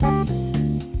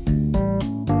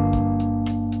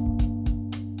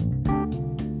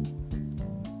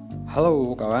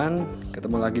Halo kawan,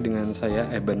 ketemu lagi dengan saya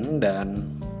Eben. Dan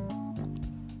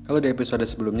kalau di episode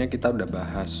sebelumnya kita udah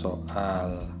bahas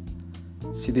soal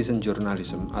citizen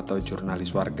journalism atau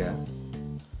jurnalis warga.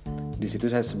 Di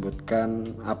situ saya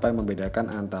sebutkan apa yang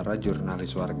membedakan antara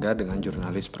jurnalis warga dengan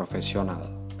jurnalis profesional.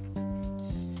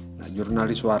 Nah,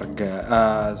 jurnalis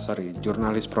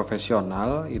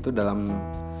profesional itu dalam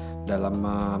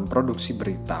memproduksi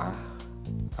berita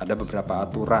ada beberapa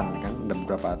aturan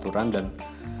dan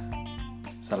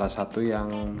salah satu yang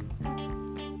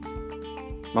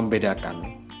membedakan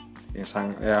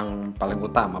yang paling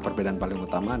utama, perbedaan paling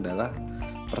utama adalah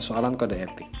persoalan kode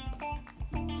etik.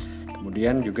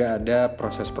 Kemudian juga ada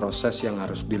proses-proses yang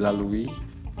harus dilalui,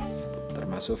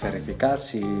 termasuk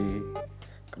verifikasi,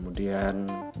 kemudian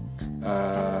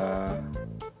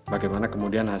bagaimana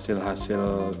kemudian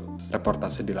hasil-hasil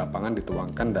reportase di lapangan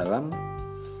dituangkan dalam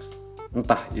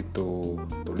entah itu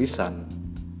tulisan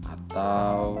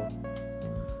atau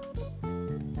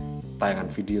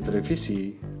tayangan video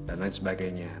televisi dan lain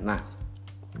sebagainya. Nah,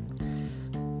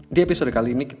 di episode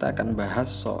kali ini kita akan bahas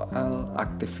soal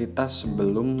aktivitas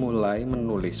sebelum mulai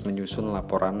menyusun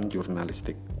laporan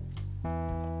jurnalistik.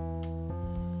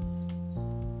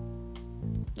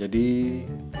 Jadi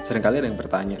seringkali ada yang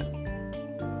bertanya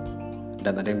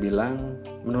dan ada yang bilang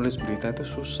menulis berita itu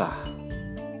susah.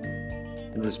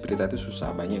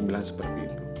 Banyak yang bilang seperti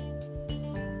itu.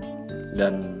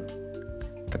 Dan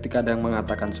ketika ada yang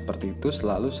mengatakan seperti itu,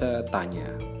 selalu saya tanya,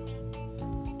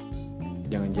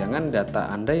 jangan-jangan data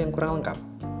Anda yang kurang lengkap,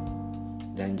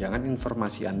 jangan-jangan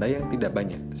informasi Anda yang tidak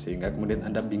banyak, sehingga kemudian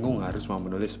Anda bingung harus mau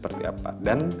menulis seperti apa.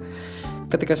 Dan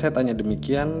ketika saya tanya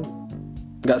demikian,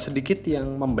 gak sedikit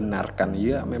yang membenarkan,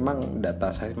 ya memang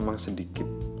data saya memang sedikit.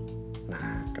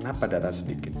 Nah, kenapa data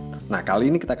sedikit? Nah,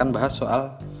 kali ini kita akan bahas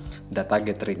soal data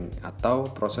gathering atau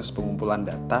proses pengumpulan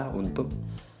data untuk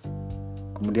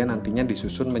kemudian nantinya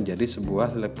disusun menjadi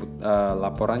sebuah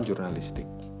laporan jurnalistik.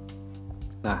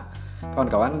 Nah,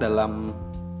 kawan-kawan, dalam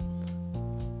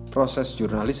proses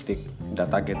jurnalistik,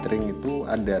 data gathering itu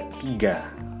ada 3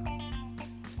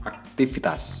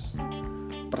 aktivitas.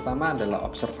 Pertama adalah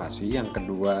observasi, yang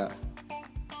kedua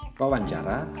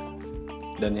wawancara,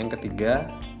 dan yang ketiga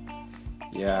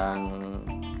yang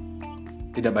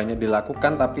tidak banyak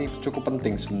dilakukan tapi cukup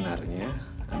penting sebenarnya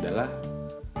adalah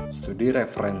studi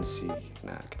referensi.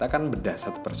 Nah, kita akan bedah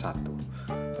satu persatu.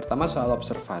 Pertama soal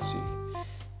observasi.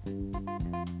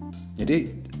 Jadi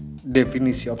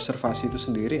definisi observasi itu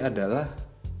sendiri adalah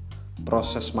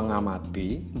proses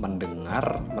mengamati,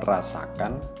 mendengar,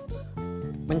 merasakan,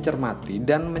 mencermati,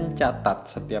 dan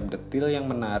mencatat setiap detil yang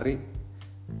menarik,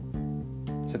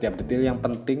 setiap detil yang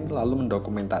penting, lalu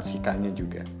mendokumentasikannya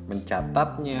juga,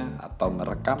 mencatatnya atau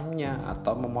merekamnya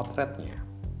atau memotretnya.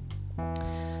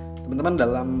 Teman-teman,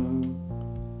 dalam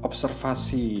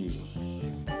observasi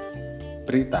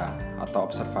berita atau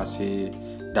observasi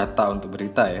data untuk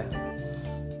berita ya,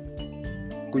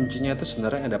 kuncinya itu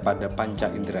sebenarnya ada pada panca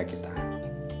indera kita.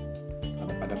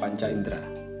 Ada pada panca indera.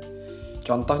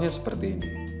 Contohnya seperti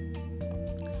ini.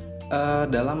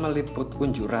 Dalam meliput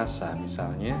unjuk rasa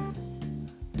misalnya,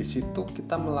 di situ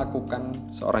kita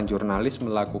seorang jurnalis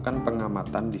melakukan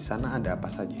pengamatan di sana ada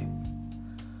apa saja.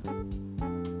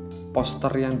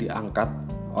 Poster yang diangkat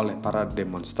oleh para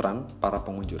demonstran, para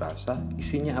pengunjuk rasa,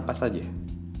 isinya apa saja.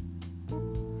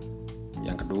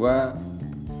 Yang kedua,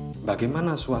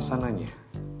 bagaimana suasananya?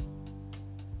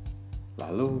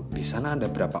 Lalu di sana ada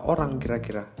berapa orang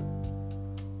kira-kira?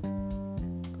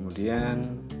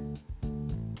 Kemudian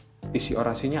isi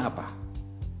orasinya apa?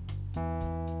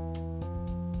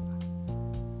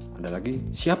 Ada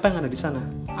lagi, siapa yang ada di sana?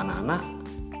 Anak-anak,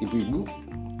 ibu-ibu,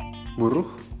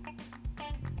 buruh,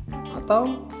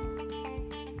 atau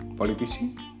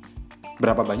politisi?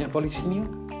 Berapa banyak polisinya?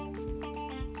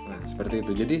 Nah, seperti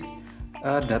itu. Jadi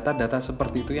data-data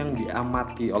seperti itu yang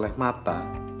diamati oleh mata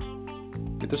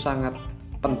itu sangat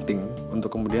penting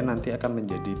untuk kemudian nanti akan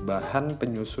menjadi bahan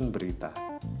penyusun berita.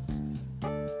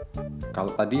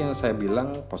 Kalau tadi yang saya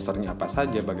bilang posternya apa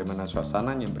saja, bagaimana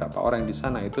suasananya, berapa orang di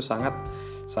sana, itu sangat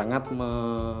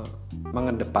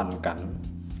mengedepankan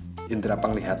indera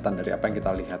penglihatan dari apa yang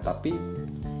kita lihat. Tapi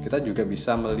kita juga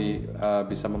bisa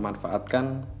memanfaatkan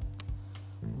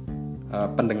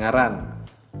pendengaran.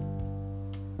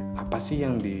 Apa sih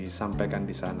yang disampaikan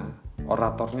di sana?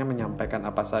 Oratornya menyampaikan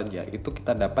apa saja? Itu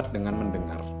kita dapat dengan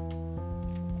mendengar.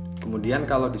 Kemudian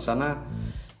kalau di sana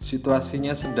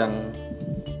situasinya sedang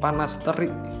panas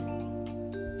terik,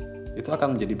 itu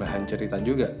akan menjadi bahan cerita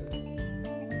juga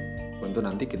untuk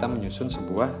nanti kita menyusun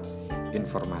sebuah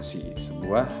informasi,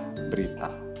 sebuah berita.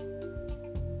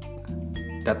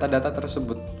 Data-data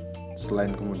tersebut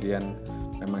selain kemudian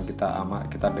memang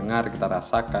kita dengar, kita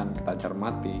rasakan, kita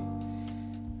cermati,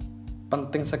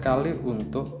 penting sekali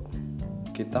untuk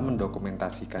kita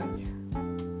mendokumentasikannya.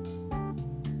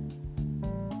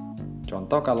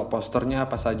 Contoh, kalau posternya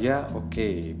apa saja,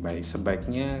 oke, baik,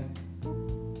 sebaiknya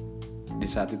di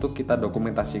saat itu kita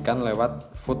dokumentasikan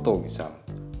lewat foto, misal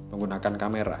menggunakan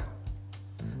kamera.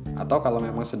 Atau kalau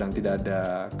memang sedang tidak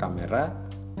ada kamera,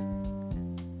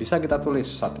 bisa kita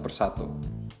tulis satu persatu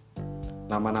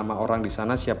nama-nama orang di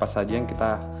sana, siapa saja yang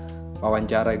kita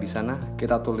wawancarai di sana,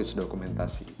 kita tulis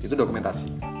dokumentasi. Itu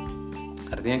dokumentasi.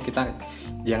 Artinya kita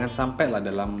jangan sampai lah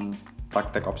dalam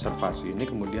praktek observasi ini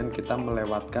kemudian kita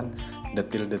melewatkan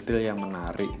detil-detil yang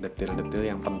menarik, detil-detil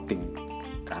yang penting.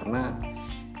 Karena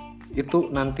itu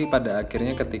nanti pada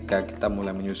akhirnya ketika kita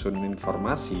mulai menyusun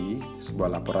informasi,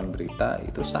 sebuah laporan berita,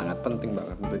 itu sangat penting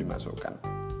banget untuk dimasukkan.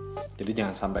 Jadi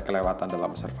jangan sampai kelewatan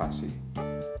dalam observasi.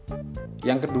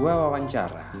 Yang kedua,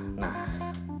 wawancara. Nah,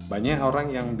 banyak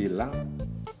orang yang bilang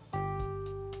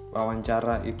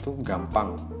wawancara itu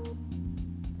gampang.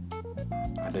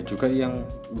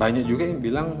 Banyak juga yang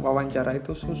bilang wawancara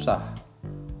itu susah.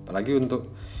 Apalagi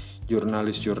untuk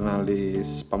jurnalis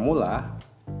pemula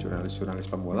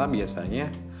biasanya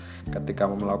ketika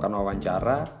melakukan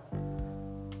wawancara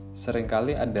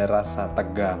seringkali ada rasa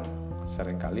tegang,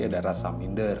 seringkali ada rasa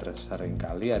minder,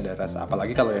 seringkali ada rasa,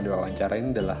 apalagi kalau yang diwawancara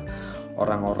ini adalah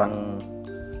orang-orang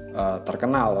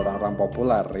terkenal, orang-orang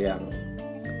populer yang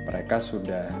mereka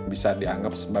sudah bisa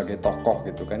dianggap sebagai tokoh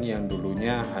gitu kan, yang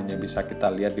dulunya hanya bisa kita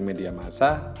lihat di media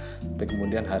massa, tapi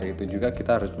kemudian hari itu juga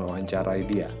kita harus mewawancarai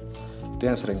dia. Itu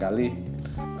yang seringkali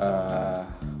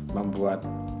membuat,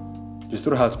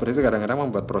 justru hal seperti itu kadang-kadang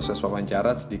membuat proses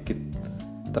wawancara sedikit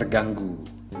terganggu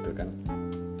gitu kan.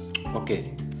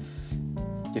 Oke.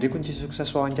 Jadi kunci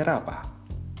sukses wawancara apa?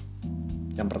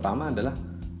 Yang pertama adalah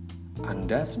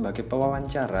Anda sebagai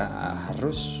pewawancara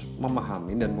harus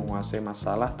memahami dan menguasai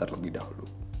masalah terlebih dahulu.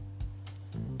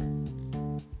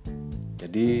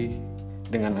 Jadi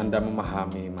dengan Anda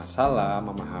memahami masalah,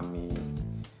 memahami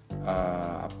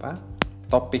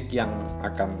topik yang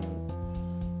akan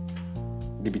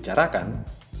dibicarakan,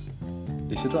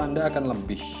 di situ Anda akan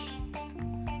lebih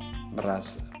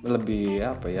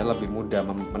mudah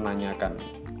menanyakan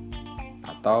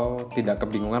atau tidak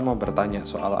kebingungan mau bertanya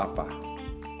soal apa.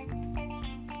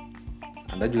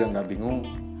 Anda juga nggak bingung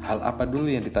hal apa dulu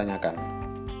yang ditanyakan.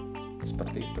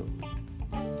 Seperti itu.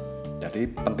 Jadi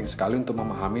penting sekali untuk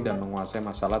memahami dan menguasai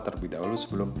masalah terlebih dahulu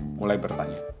sebelum mulai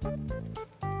bertanya.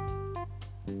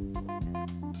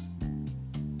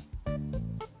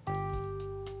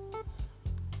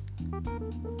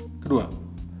 Kedua,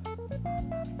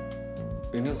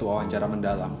 ini untuk wawancara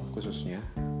mendalam khususnya,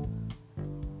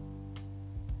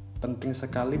 penting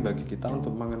sekali bagi kita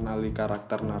untuk mengenali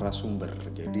karakter narasumber.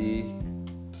 Jadi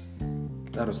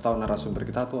kita harus tahu narasumber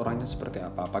kita tuh orangnya seperti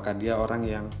apa. Apakah dia orang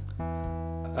yang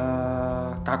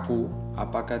kaku?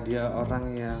 Apakah dia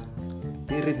orang yang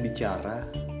irit bicara?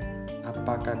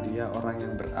 Apakah dia orang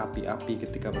yang berapi-api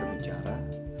ketika berbicara?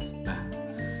 Nah,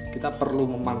 kita perlu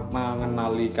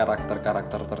mengenali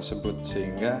karakter-karakter tersebut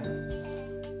sehingga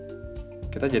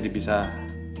kita jadi bisa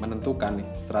menentukan nih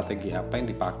strategi apa yang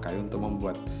dipakai untuk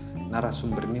membuat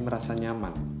narasumber ini merasa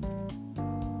nyaman.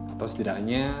 Atau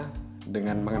setidaknya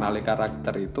dengan mengenali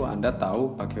karakter itu Anda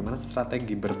tahu bagaimana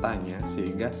strategi bertanya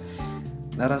sehingga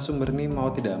narasumber ini mau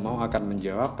tidak mau akan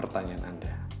menjawab pertanyaan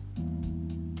Anda.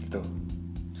 Gitu.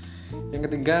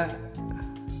 Yang ketiga,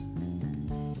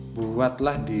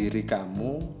 buatlah diri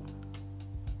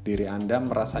Anda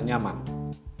merasa nyaman.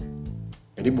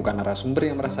 Jadi bukan narasumber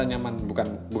yang merasa nyaman,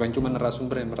 bukan cuma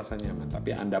narasumber yang merasa nyaman,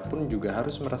 tapi Anda pun juga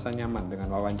harus merasa nyaman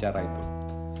dengan wawancara itu.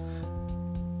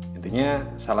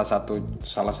 Intinya salah satu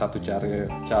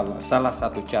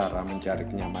cara mencari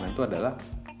kenyamanan itu adalah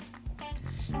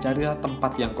carilah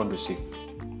tempat yang kondusif.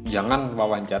 Jangan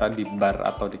wawancara di bar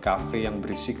atau di kafe yang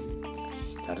berisik.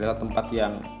 Carilah tempat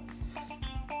yang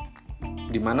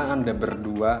dimana Anda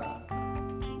berdua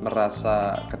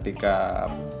merasa ketika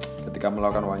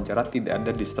melakukan wawancara tidak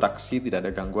ada distraksi, tidak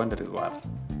ada gangguan dari luar.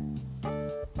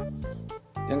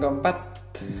 Yang keempat,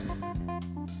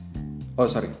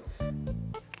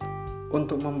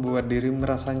 untuk membuat diri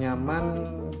merasa nyaman,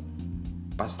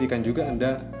 pastikan juga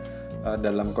Anda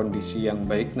dalam kondisi yang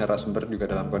baik, narasumber juga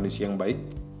dalam kondisi yang baik.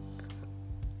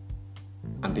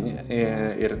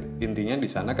 Intinya di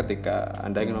sana ketika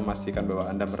Anda ingin memastikan bahwa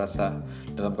Anda merasa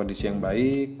dalam kondisi yang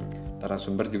baik,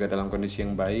 narasumber juga dalam kondisi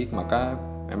yang baik, maka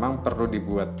memang perlu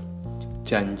dibuat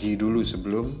janji dulu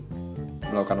sebelum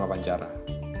melakukan wawancara.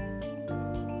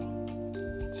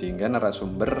 Sehingga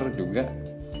narasumber juga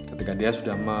ketika dia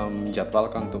sudah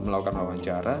menjadwalkan untuk melakukan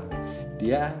wawancara,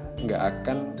 dia nggak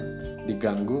akan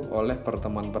diganggu oleh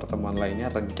pertemuan-pertemuan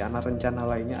lainnya, rencana-rencana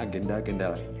lainnya,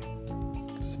 agenda-agenda lainnya.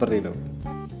 Seperti itu.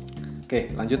 Oke,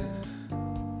 lanjut.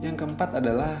 Yang keempat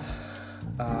adalah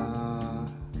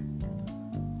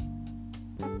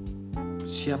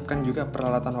siapkan juga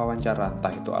peralatan wawancara,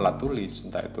 entah itu alat tulis,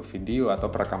 entah itu video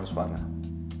atau perekam suara.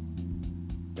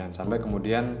 Jangan sampai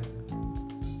kemudian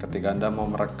ketika Anda mau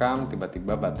merekam,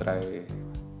 tiba-tiba baterai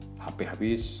HP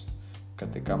habis.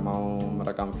 Ketika mau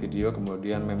merekam video,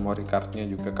 kemudian memory card-nya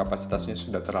juga kapasitasnya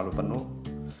sudah terlalu penuh.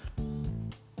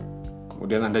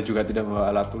 Kemudian Anda juga tidak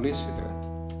membawa alat tulis, gitu kan.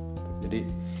 Jadi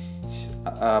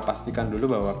pastikan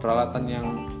dulu bahwa peralatan yang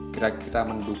kira-kira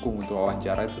mendukung untuk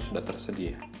wawancara itu sudah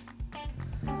tersedia.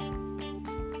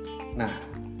 Nah,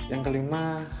 yang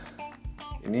kelima,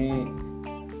 ini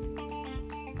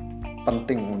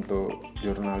penting untuk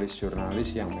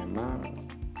jurnalis-jurnalis yang memang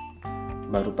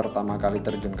baru pertama kali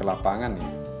terjun ke lapangan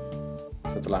ya.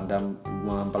 Setelah Anda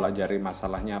mempelajari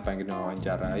masalahnya apa yang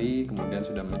diwawancarai, kemudian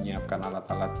sudah menyiapkan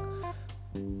alat-alat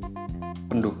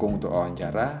pendukung untuk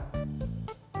wawancara,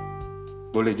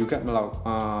 boleh juga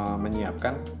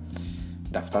menyiapkan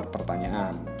daftar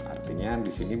pertanyaan. Artinya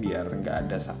di sini biar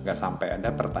nggak sampai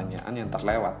ada pertanyaan yang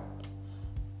terlewat.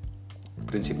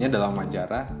 Prinsipnya dalam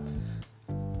wawancara,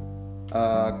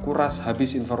 kuras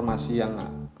habis informasi yang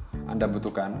Anda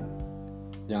butuhkan.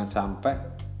 Jangan sampai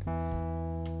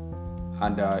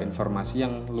ada informasi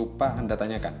yang lupa Anda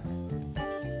tanyakan.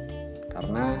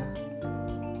 Karena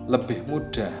lebih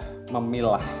mudah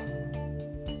memilah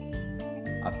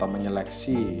atau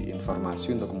menyeleksi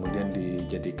informasi untuk kemudian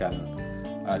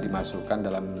dimasukkan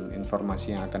dalam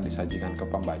informasi yang akan disajikan ke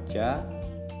pembaca,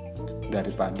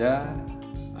 daripada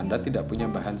Anda tidak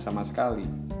punya bahan sama sekali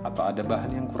atau ada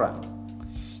bahan yang kurang.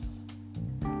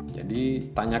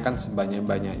 Jadi tanyakan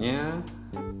sebanyak-banyaknya,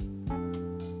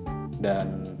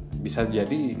 dan bisa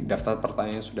jadi daftar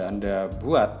pertanyaan yang sudah Anda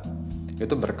buat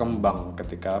itu berkembang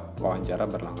ketika wawancara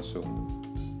berlangsung.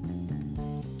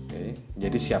 Oke,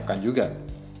 jadi siapkan juga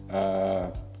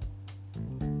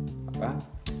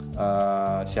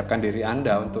siapkan diri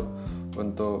Anda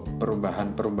untuk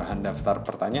perubahan daftar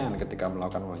pertanyaan ketika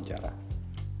melakukan wawancara.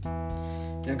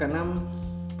 Yang keenam,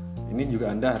 ini juga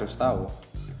Anda harus tahu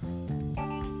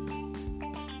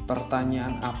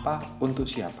pertanyaan apa untuk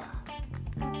siapa.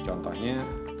 Contohnya,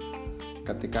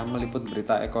 ketika meliput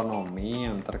berita ekonomi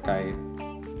yang terkait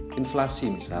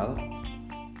inflasi misal,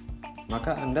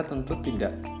 maka Anda tentu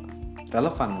tidak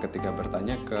relevan ketika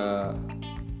bertanya ke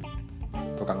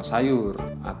tukang sayur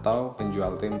atau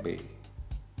penjual tempe.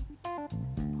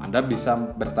 Anda bisa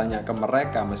bertanya ke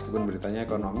mereka meskipun beritanya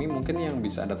ekonomi, mungkin yang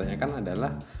bisa Anda tanyakan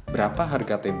adalah berapa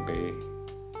harga tempe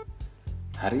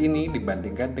hari ini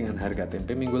dibandingkan dengan harga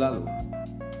tempe minggu lalu.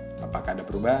 Apakah ada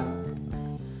perubahan?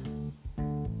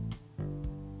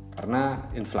 Karena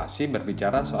inflasi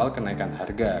berbicara soal kenaikan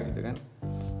harga gitu kan.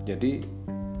 Jadi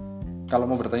kalau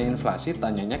mau bertanya inflasi,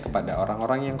 tanyanya kepada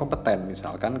orang-orang yang kompeten,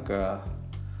 misalkan ke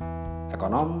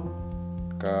ekonom,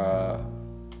 ke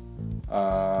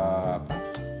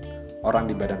orang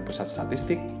di Badan Pusat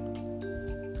Statistik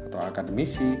atau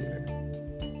akademisi.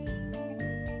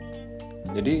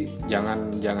 Jadi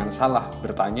jangan salah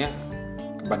bertanya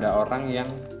kepada orang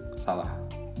yang salah.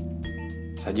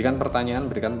 Sajikan pertanyaan,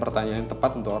 berikan pertanyaan yang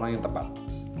tepat untuk orang yang tepat.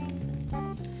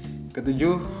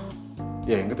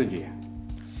 Yang ketujuh ya.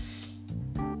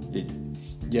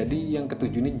 Jadi yang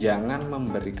ketujuh ini, jangan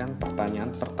memberikan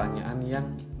pertanyaan-pertanyaan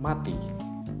yang mati.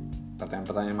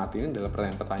 Pertanyaan-pertanyaan mati ini adalah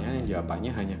pertanyaan-pertanyaan yang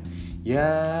jawabannya hanya ya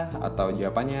atau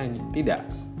jawabannya tidak.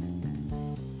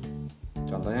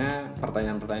 Contohnya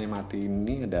pertanyaan-pertanyaan mati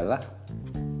ini adalah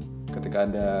ketika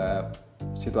ada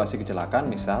situasi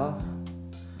kecelakaan misal,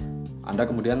 Anda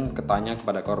kemudian ketanya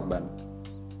kepada korban,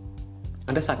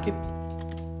 Anda sakit?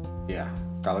 Ya,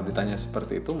 kalau ditanya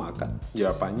seperti itu maka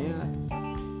jawabannya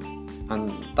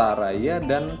antara ya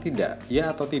dan tidak,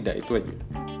 ya atau tidak, itu aja.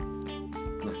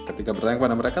 Nah, ketika bertanya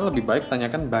kepada mereka, lebih baik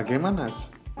tanyakan bagaimana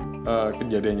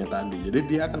kejadiannya tadi. Jadi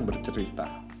dia akan bercerita.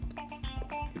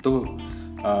 Itu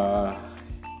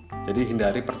jadi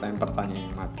hindari pertanyaan-pertanyaan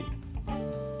yang mati.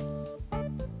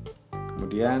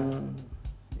 Kemudian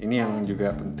ini yang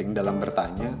juga penting dalam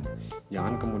bertanya,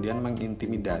 jangan kemudian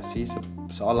mengintimidasi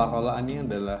seolah-olah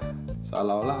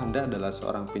Anda adalah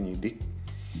seorang penyidik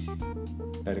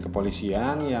dari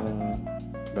kepolisian yang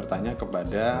bertanya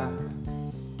kepada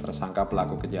tersangka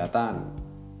pelaku kejahatan.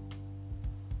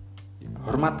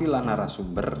 Hormatilah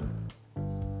narasumber,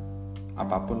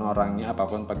 apapun orangnya,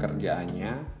 apapun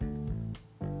pekerjaannya,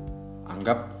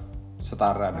 anggap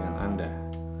setara dengan Anda.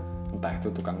 entah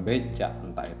itu tukang becak,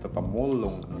 entah itu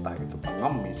pemulung, entah itu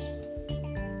pengemis.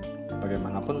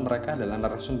 Bagaimanapun mereka adalah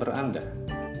narasumber Anda.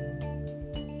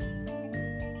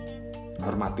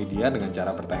 Hormati dia dengan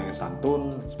cara bertanya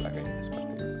santun, sebagainya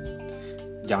seperti itu.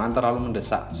 Jangan terlalu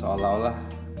mendesak seolah-olah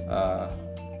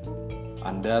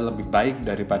Anda lebih baik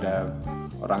daripada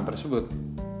orang tersebut.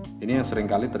 Ini yang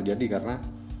seringkali terjadi karena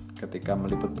ketika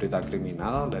meliput berita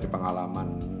kriminal, dari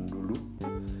pengalaman dulu,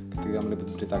 ketika meliput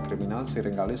berita kriminal,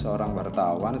 seringkali seorang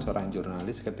wartawan, seorang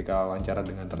jurnalis ketika wawancara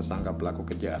dengan tersangka pelaku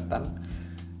kejahatan,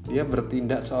 dia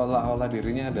bertindak seolah-olah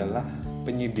dirinya adalah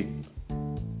penyidik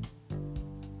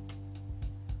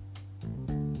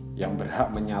yang berhak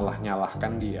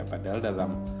menyalah-nyalahkan dia, padahal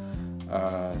dalam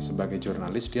sebagai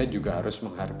jurnalis dia juga harus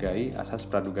menghargai asas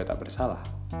praduga tak bersalah.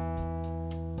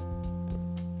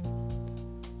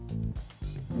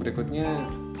 Berikutnya,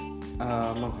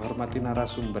 menghormati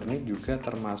narasumber ini juga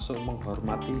termasuk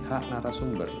menghormati hak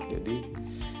narasumber. Jadi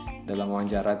dalam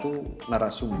wawancara itu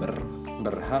narasumber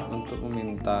berhak untuk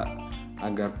meminta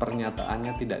agar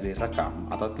pernyataannya tidak direkam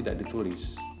atau tidak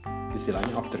ditulis,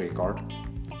 istilahnya off the record.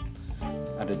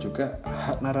 Ada juga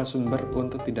hak narasumber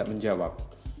untuk tidak menjawab.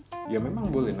 Ya memang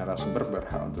boleh narasumber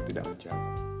berhak untuk tidak menjawab.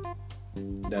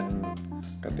 Dan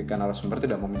ketika narasumber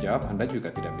tidak mau menjawab, Anda juga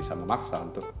tidak bisa memaksa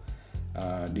untuk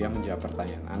dia menjawab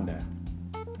pertanyaan Anda.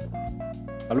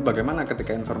 Lalu bagaimana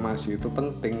ketika informasi itu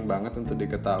penting banget untuk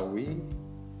diketahui?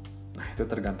 Nah, itu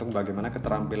tergantung bagaimana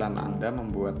keterampilan Anda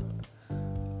membuat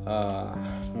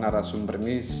narasumber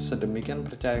ini sedemikian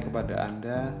percaya kepada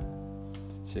Anda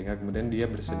sehingga kemudian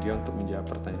dia bersedia untuk menjawab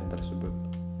pertanyaan tersebut.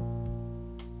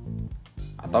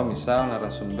 Atau misal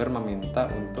narasumber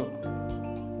meminta untuk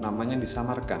namanya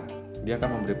disamarkan, dia akan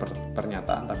memberi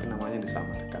pernyataan tapi namanya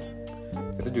disamarkan.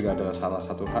 Itu juga adalah salah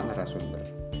satu hak narasumber.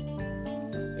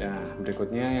 Ya,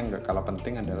 berikutnya yang gak kalah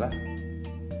penting adalah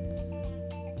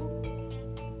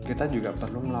kita juga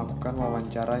perlu melakukan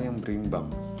wawancara yang berimbang.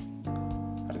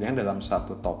 Artinya dalam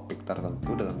satu topik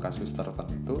tertentu, dalam kasus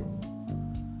tertentu,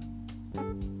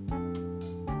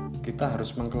 kita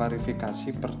harus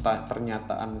mengklarifikasi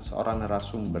pernyataan seorang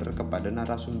narasumber kepada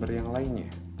narasumber yang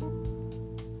lainnya.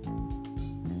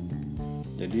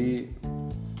 Jadi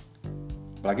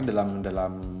apalagi dalam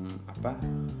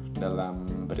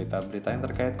berita-berita yang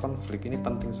terkait konflik ini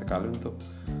penting sekali untuk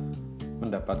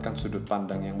mendapatkan sudut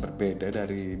pandang yang berbeda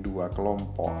dari dua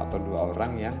kelompok atau dua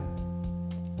orang yang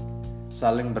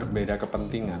saling berbeda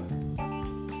kepentingan.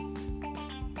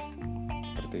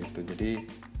 Seperti itu. Jadi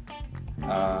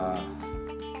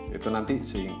itu nanti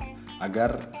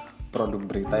agar produk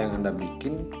berita yang Anda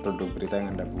bikin, produk berita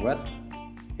yang Anda buat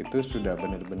itu sudah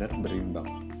benar-benar berimbang.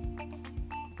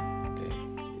 Oke.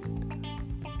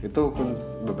 Itu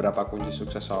beberapa kunci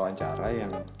sukses wawancara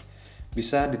yang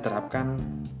bisa diterapkan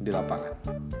di lapangan.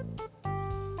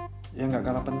 Yang gak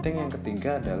kalah penting yang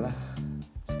ketiga adalah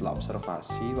setelah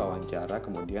observasi, wawancara,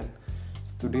 kemudian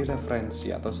studi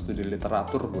referensi atau studi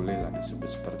literatur, bolehlah disebut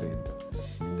seperti itu.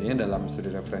 Intinya dalam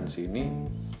studi referensi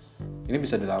ini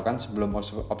bisa dilakukan sebelum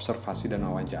observasi dan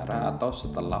wawancara atau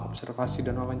setelah observasi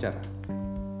dan wawancara.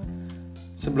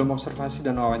 Sebelum observasi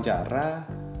dan wawancara,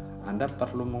 Anda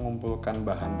perlu mengumpulkan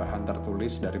bahan-bahan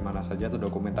tertulis dari mana saja atau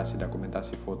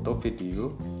dokumentasi foto,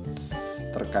 video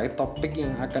terkait topik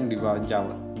yang akan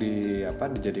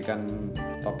dijadikan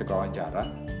topik wawancara,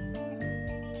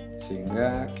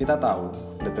 sehingga kita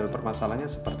tahu detail permasalahannya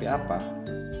seperti apa,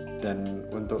 dan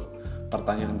untuk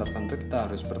pertanyaan tertentu kita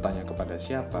harus bertanya kepada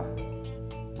siapa.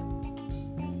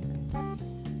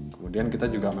 Kemudian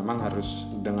kita juga memang harus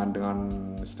dengan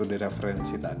studi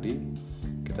referensi tadi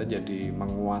kita jadi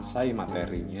menguasai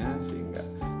materinya sehingga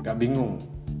nggak bingung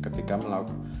ketika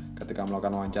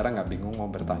melakukan wawancara, nggak bingung mau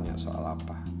bertanya soal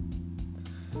apa.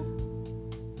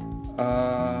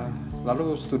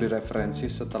 Lalu studi referensi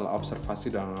setelah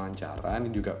observasi dan wawancara ini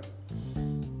juga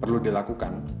perlu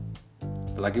dilakukan,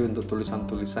 apalagi untuk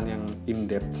tulisan-tulisan yang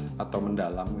in-depth atau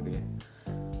mendalam gitu ya.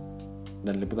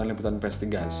 Dan liputan-liputan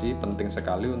investigasi penting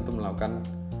sekali untuk melakukan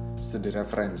studi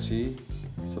referensi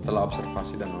setelah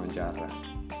observasi dan wawancara.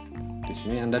 Di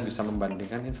sini Anda bisa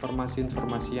membandingkan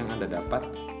informasi-informasi yang Anda dapat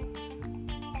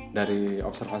dari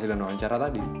observasi dan wawancara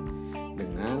tadi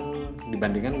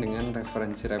dibandingkan dengan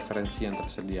referensi-referensi yang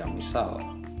tersedia, misal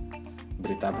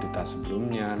berita-berita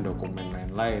sebelumnya, dokumen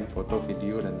lain-lain, foto,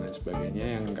 video, dan lain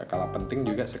sebagainya. Yang gak kalah penting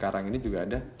juga sekarang ini juga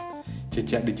ada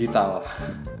jejak digital.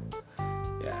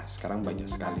 Ya, sekarang banyak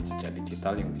sekali jejak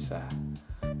digital yang bisa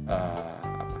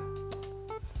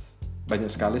banyak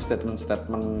sekali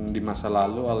statement-statement di masa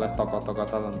lalu oleh tokoh-tokoh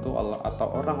tertentu atau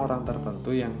orang-orang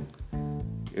tertentu yang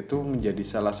itu menjadi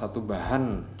salah satu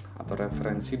bahan atau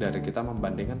referensi dari kita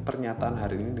membandingkan pernyataan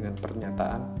hari ini dengan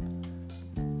pernyataan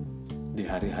di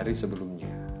hari-hari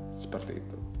sebelumnya, seperti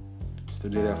itu.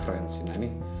 Studi referensi. Nah, ini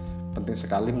penting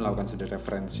sekali melakukan studi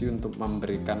referensi untuk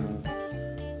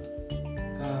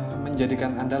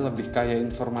menjadikan Anda lebih kaya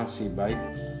informasi, baik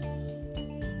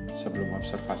sebelum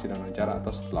observasi dan wawancara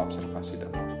atau setelah observasi dan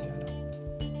wawancara.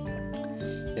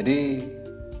 Jadi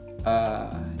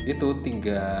itu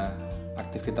 3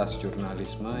 aktivitas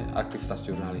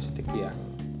jurnalistik yang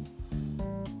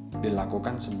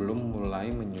dilakukan sebelum mulai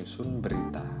menyusun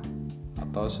berita,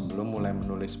 atau sebelum mulai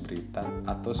menulis berita,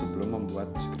 atau sebelum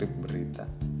membuat skrip berita.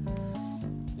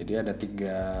 Jadi ada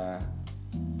 3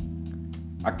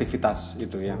 aktivitas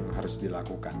itu yang harus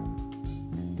dilakukan.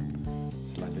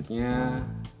 Selanjutnya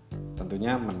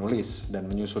tentunya menulis dan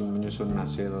menyusun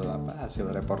hasil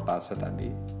reportase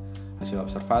tadi, hasil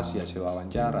observasi, hasil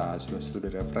wawancara, hasil studi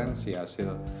referensi,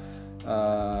 hasil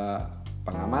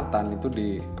pengamatan itu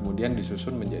kemudian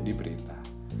disusun menjadi berita.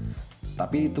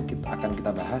 Tapi itu akan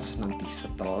kita bahas nanti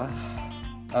setelah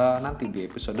nanti di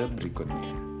episode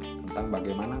berikutnya tentang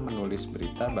bagaimana menulis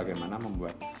berita, bagaimana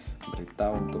membuat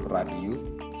berita untuk radio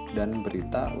dan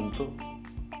berita untuk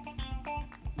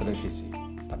televisi.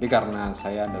 Tapi karena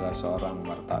saya adalah seorang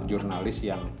jurnalis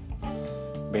yang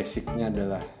basicnya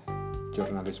adalah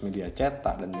jurnalis media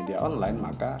cetak dan media online,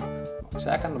 maka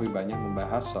saya akan lebih banyak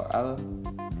membahas soal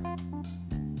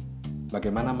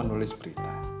bagaimana menulis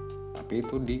berita. Tapi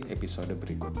itu di episode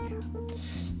berikutnya.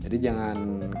 Jadi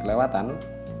jangan kelewatan.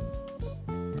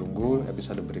 Tunggu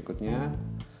episode berikutnya.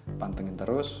 Pantengin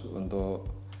terus untuk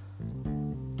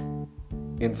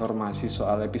informasi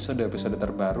soal episode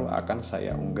terbaru akan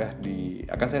saya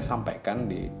sampaikan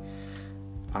di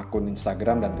akun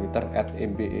Instagram dan Twitter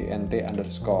 @ebent_.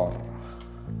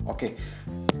 Oke.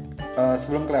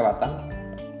 Sebelum kelewatan,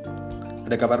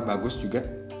 ada kabar bagus juga.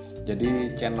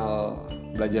 Jadi channel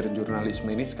Belajar Jurnalisme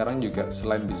ini sekarang juga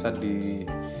selain bisa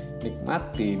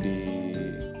dinikmati di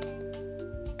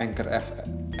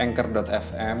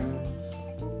Anchor.fm,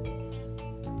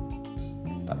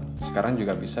 sekarang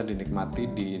juga bisa dinikmati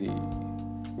di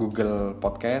Google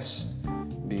Podcast,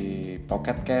 di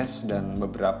Pocket Cast, dan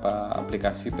beberapa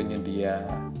aplikasi penyedia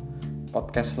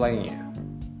podcast lainnya.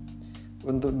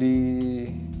 Untuk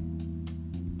di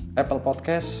Apple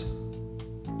Podcast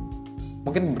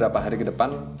mungkin beberapa hari ke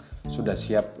depan sudah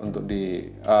siap untuk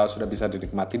sudah bisa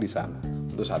dinikmati di sana.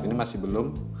 Untuk saat ini masih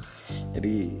belum.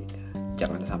 Jadi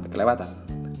jangan sampai kelewatan.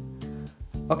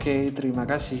 Oke, terima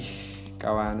kasih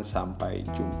kawan, sampai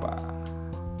jumpa.